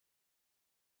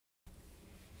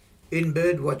In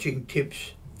Birdwatching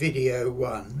Tips Video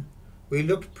 1, we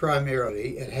looked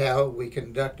primarily at how we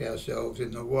conduct ourselves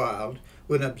in the wild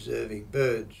when observing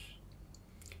birds.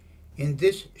 In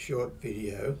this short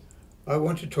video, I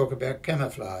want to talk about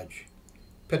camouflage,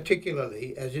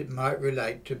 particularly as it might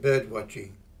relate to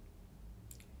birdwatching.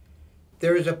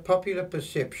 There is a popular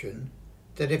perception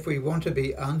that if we want to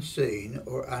be unseen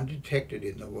or undetected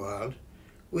in the wild,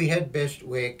 we had best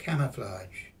wear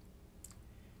camouflage.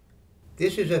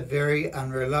 This is a very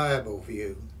unreliable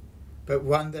view, but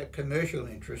one that commercial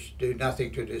interests do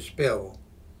nothing to dispel.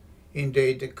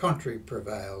 Indeed, the contrary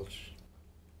prevails.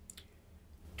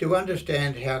 To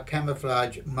understand how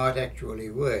camouflage might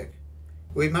actually work,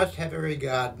 we must have a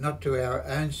regard not to our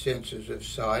own senses of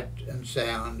sight and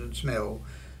sound and smell,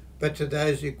 but to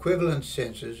those equivalent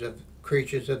senses of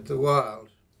creatures of the wild.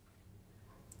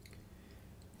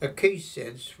 A key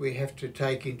sense we have to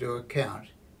take into account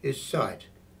is sight,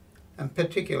 and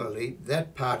particularly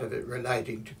that part of it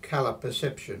relating to colour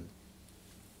perception.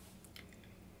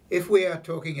 If we are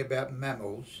talking about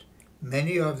mammals,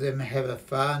 many of them have a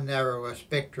far narrower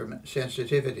spectrum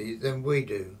sensitivity than we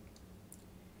do.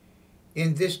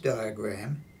 In this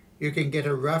diagram, you can get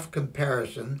a rough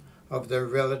comparison of the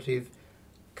relative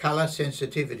colour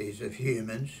sensitivities of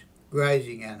humans,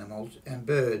 grazing animals and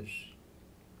birds.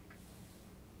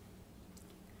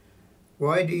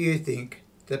 Why do you think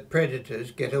that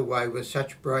predators get away with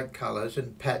such bright colours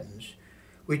and patterns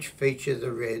which feature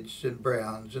the reds and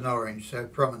browns and orange so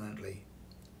prominently?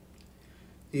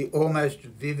 The almost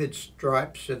vivid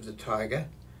stripes of the tiger,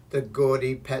 the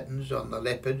gaudy patterns on the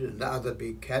leopard and other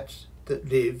big cats that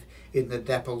live in the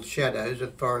dappled shadows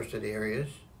of forested areas.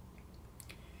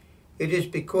 It is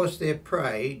because their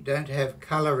prey don't have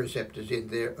colour receptors in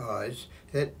their eyes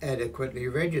that adequately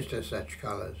register such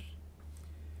colours.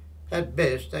 At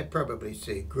best, they probably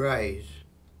see greys.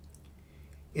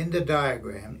 In the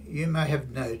diagram, you may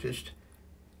have noticed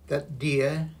that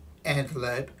deer,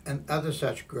 antelope and other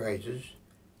such grazers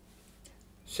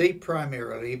see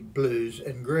primarily blues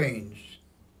and greens.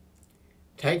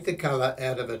 Take the colour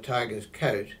out of a tiger's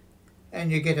coat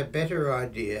and you get a better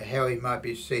idea how he might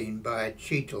be seen by a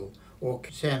cheetal or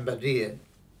sambar deer.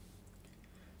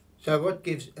 So what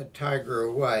gives a tiger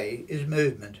away is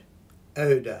movement,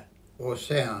 odour or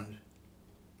sound.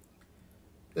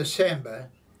 The sambar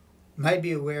may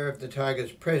be aware of the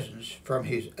tiger's presence from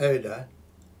his odour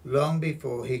long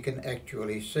before he can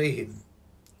actually see him.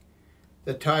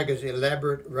 The tiger's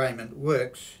elaborate raiment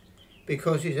works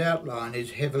because his outline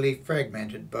is heavily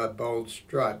fragmented by bold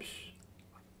stripes.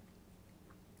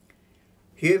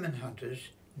 Human hunters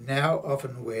now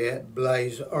often wear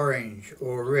blaze orange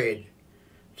or red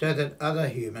so that other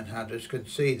human hunters can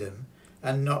see them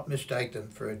and not mistake them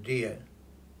for a deer.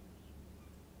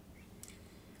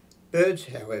 Birds,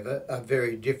 however, are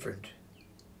very different.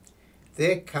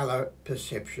 Their colour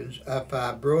perceptions are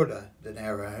far broader than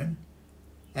our own,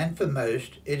 and for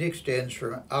most it extends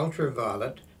from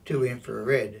ultraviolet to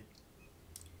infrared.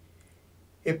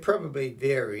 It probably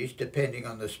varies depending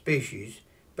on the species,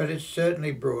 but it's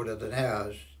certainly broader than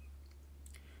ours.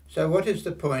 So what is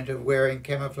the point of wearing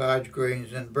camouflage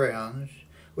greens and browns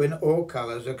when all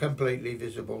colours are completely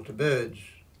visible to birds?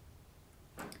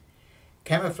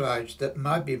 Camouflage that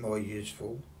might be more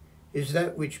useful is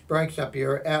that which breaks up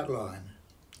your outline,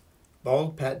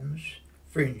 bold patterns,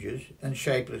 fringes and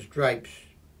shapeless drapes.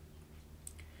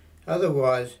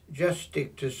 Otherwise, just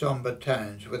stick to sombre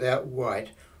tones without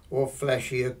white or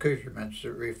flashy accoutrements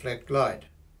that reflect light.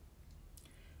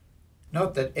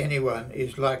 Not that anyone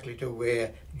is likely to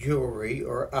wear jewellery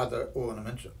or other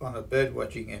ornaments on a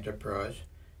birdwatching enterprise,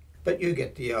 but you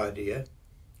get the idea.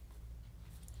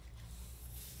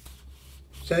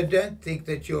 So don't think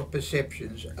that your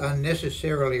perceptions are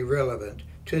necessarily relevant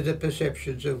to the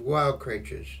perceptions of wild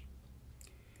creatures.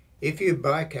 If you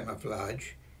buy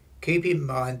camouflage, keep in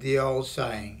mind the old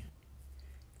saying,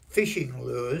 fishing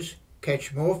lures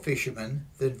catch more fishermen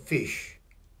than fish.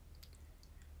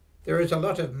 There is a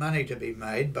lot of money to be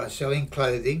made by selling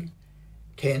clothing,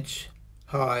 tents,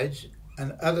 hides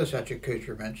and other such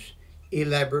accoutrements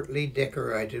elaborately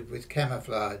decorated with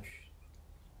camouflage.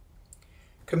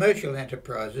 Commercial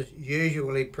enterprises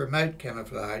usually promote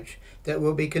camouflage that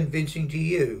will be convincing to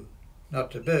you, not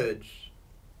to birds.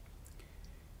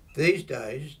 These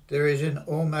days, there is an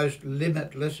almost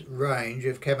limitless range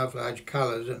of camouflage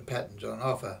colours and patterns on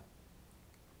offer.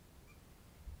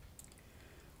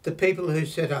 The people who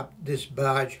set up this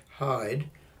barge hide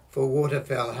for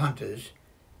waterfowl hunters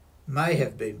may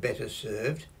have been better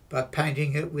served by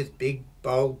painting it with big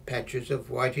bold patches of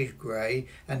whitish grey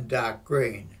and dark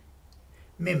green.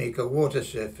 Mimic a water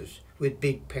surface with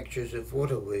big patches of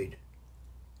waterweed.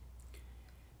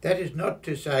 That is not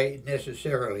to say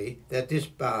necessarily that this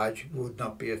barge would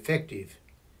not be effective,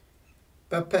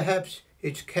 but perhaps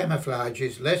its camouflage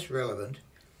is less relevant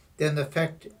than the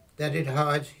fact that it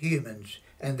hides humans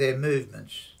and their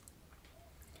movements.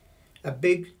 A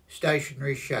big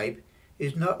stationary shape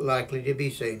is not likely to be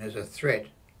seen as a threat.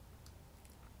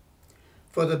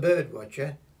 For the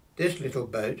birdwatcher, this little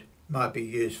boat might be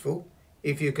useful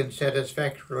if you can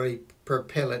satisfactorily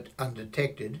propel it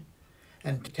undetected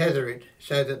and tether it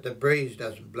so that the breeze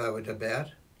doesn't blow it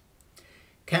about.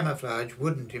 Camouflage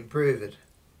wouldn't improve it.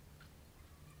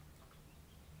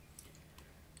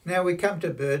 Now we come to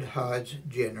bird hides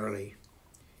generally.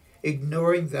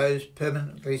 Ignoring those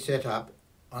permanently set up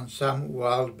on some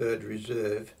wild bird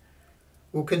reserve,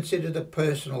 we'll consider the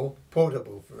personal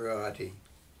portable variety.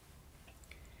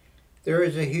 There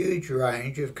is a huge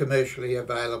range of commercially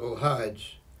available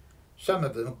hides, some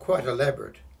of them quite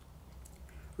elaborate.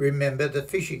 Remember the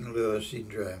fishing lure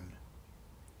syndrome.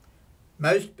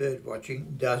 Most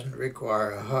birdwatching doesn't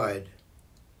require a hide.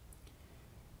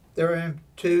 There are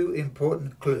two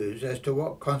important clues as to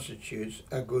what constitutes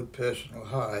a good personal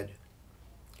hide.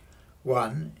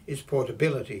 One is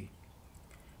portability.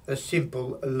 A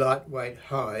simple, lightweight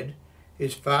hide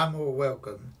is far more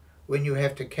welcome when you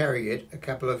have to carry it a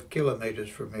couple of kilometres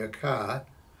from your car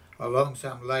along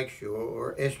some lakeshore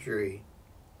or estuary.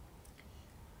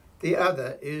 The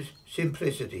other is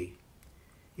simplicity.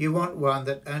 You want one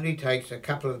that only takes a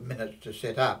couple of minutes to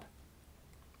set up.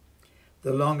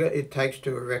 The longer it takes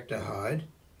to erect a hide,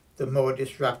 the more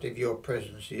disruptive your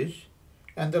presence is,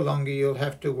 and the longer you'll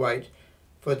have to wait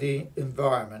for the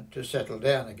environment to settle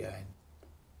down again.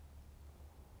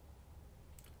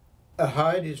 A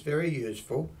hide is very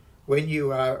useful when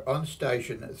you are on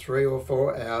station 3 or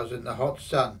 4 hours in the hot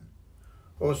sun,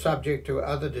 or subject to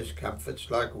other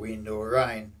discomforts like wind or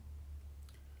rain.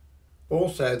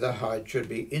 Also, the hide should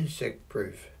be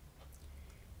insect-proof.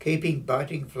 Keeping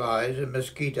biting flies and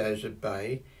mosquitoes at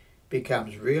bay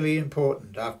becomes really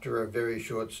important after a very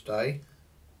short stay.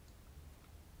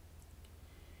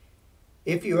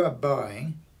 If you are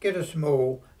buying, get a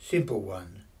small, simple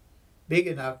one, big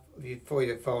enough for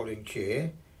your folding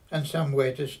chair and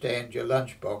somewhere to stand your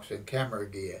lunchbox and camera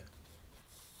gear.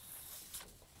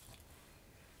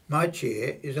 My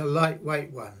chair is a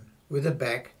lightweight one with a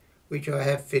back which I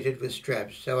have fitted with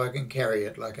straps so I can carry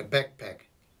it like a backpack.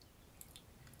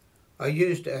 I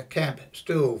used a camp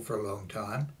stool for a long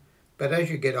time, but as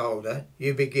you get older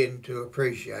you begin to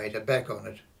appreciate a back on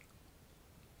it.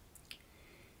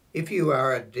 If you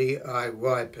are a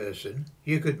DIY person,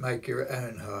 you could make your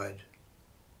own hide.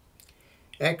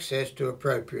 Access to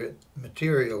appropriate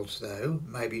materials, though,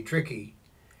 may be tricky,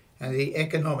 and the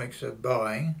economics of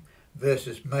buying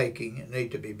versus making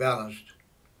need to be balanced.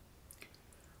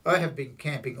 I have been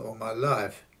camping all my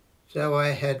life, so I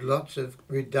had lots of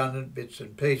redundant bits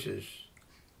and pieces.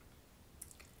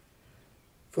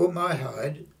 For my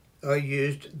hide, I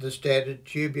used the standard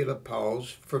tubular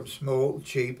poles from small,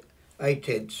 cheap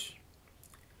tents.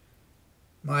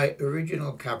 My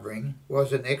original covering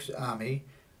was an ex-army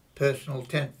personal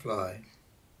tent fly.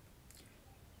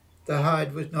 The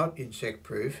hide was not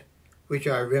insect-proof, which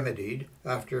I remedied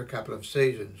after a couple of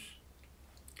seasons.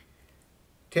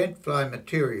 Tent fly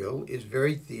material is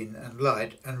very thin and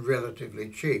light and relatively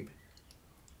cheap.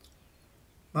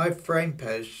 My frame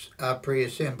posts are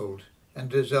pre-assembled and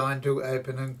designed to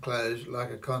open and close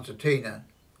like a concertina.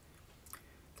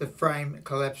 The frame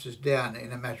collapses down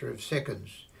in a matter of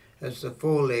seconds as the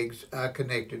four legs are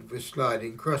connected with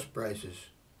sliding cross braces.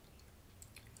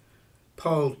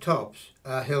 Pole tops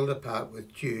are held apart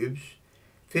with tubes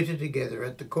fitted together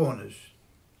at the corners.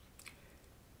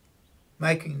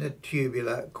 Making the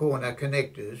tubular corner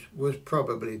connectors was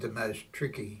probably the most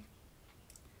tricky.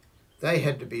 They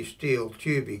had to be steel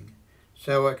tubing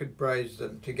so I could braze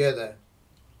them together.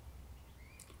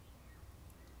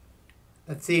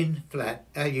 A thin, flat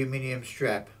aluminium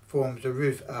strap forms a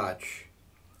roof arch.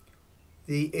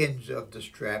 The ends of the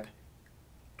strap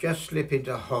just slip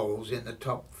into holes in the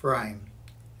top frame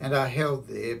and are held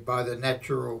there by the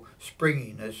natural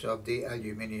springiness of the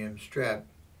aluminium strap.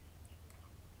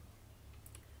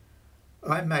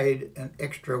 I made an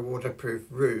extra waterproof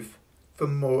roof for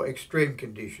more extreme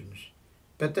conditions,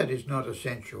 but that is not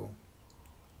essential.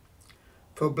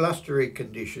 For blustery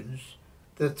conditions,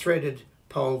 the threaded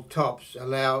pole tops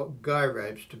allow guy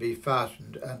ropes to be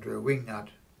fastened under a wing nut.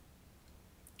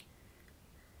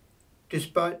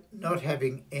 Despite not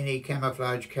having any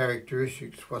camouflage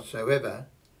characteristics whatsoever,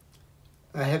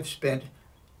 I have spent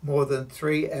more than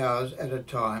 3 hours at a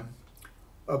time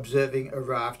observing a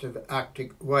raft of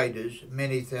Arctic waders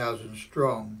many thousand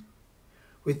strong,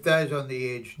 with those on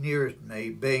the edge nearest me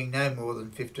being no more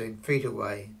than 15 feet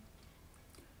away.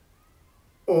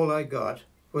 All I got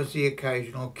was the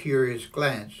occasional curious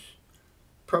glance,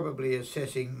 probably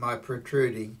assessing my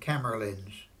protruding camera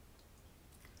lens.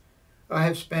 I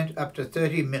have spent up to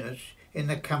 30 minutes in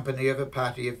the company of a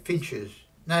party of finches,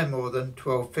 no more than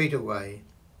 12 feet away,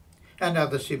 and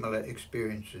other similar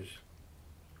experiences.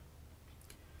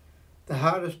 The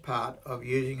hardest part of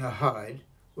using a hide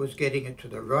was getting it to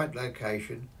the right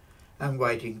location and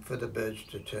waiting for the birds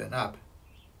to turn up.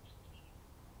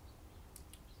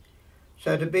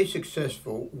 So to be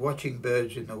successful watching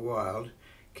birds in the wild,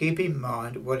 keep in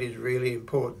mind what is really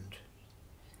important.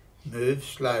 Move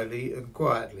slowly and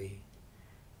quietly.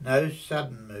 No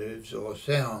sudden moves or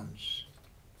sounds.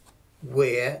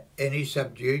 Wear any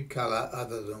subdued colour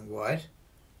other than white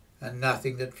and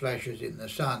nothing that flashes in the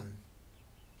sun.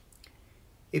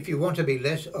 If you want to be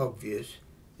less obvious,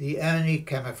 the only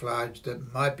camouflage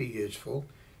that might be useful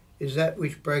is that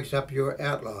which breaks up your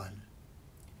outline.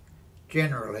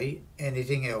 Generally,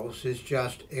 anything else is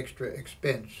just extra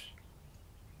expense.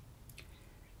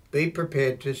 Be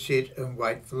prepared to sit and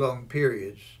wait for long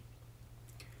periods.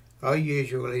 I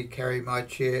usually carry my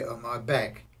chair on my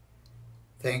back,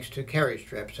 thanks to carry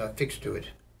straps I fix to it.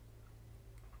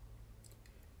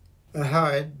 A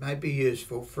hide may be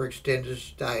useful for extended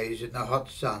stays in the hot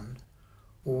sun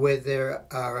or where there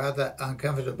are other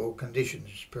uncomfortable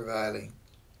conditions prevailing.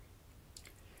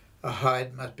 A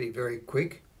hide must be very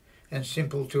quick and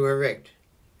simple to erect,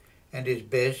 and is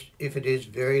best if it is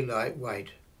very lightweight.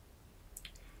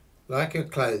 Like your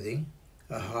clothing,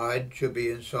 a hide should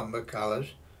be in sombre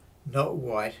colours, not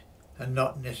white and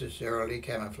not necessarily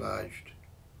camouflaged.